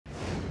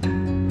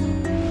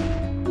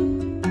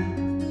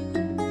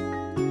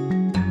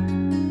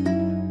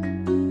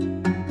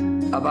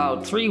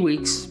About 3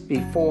 weeks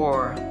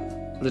before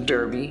the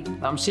Derby,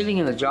 I'm sitting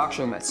in the jock's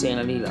room at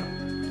Santa Anita.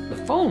 The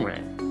phone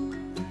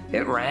rang.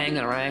 It rang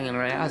and rang and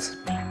rang. I said,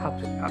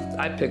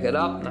 I pick it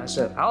up and I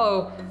said,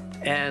 hello.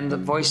 And the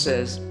voice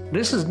says,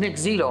 this is Nick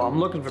Zito. I'm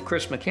looking for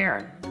Chris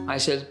McCarron. I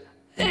said,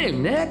 hey,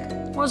 Nick,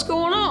 what's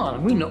going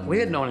on? We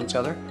had known each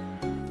other.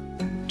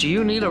 Do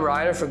you need a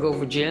rider for Go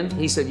for Gin?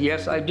 He said,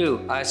 yes, I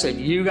do. I said,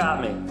 you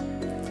got me.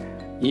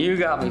 You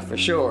got me for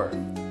sure.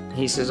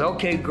 He says,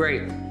 okay,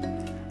 great.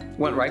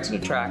 Went right to the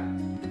track,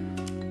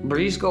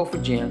 breezed Go for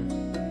Gin,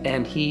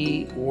 and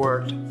he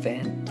worked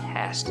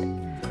fantastic.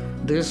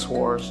 This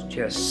horse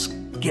just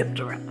skipped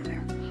around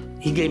there.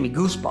 He gave me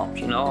goosebumps,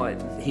 you know,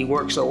 he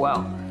worked so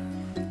well.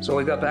 So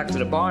we got back to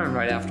the barn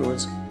right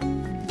afterwards.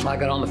 I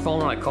got on the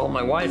phone and I called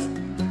my wife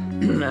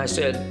and I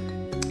said,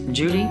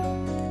 Judy,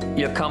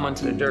 you're coming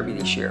to the Derby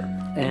this year.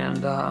 And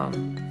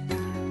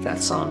that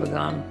son of a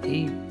gun,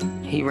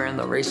 he ran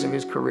the race of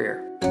his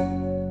career.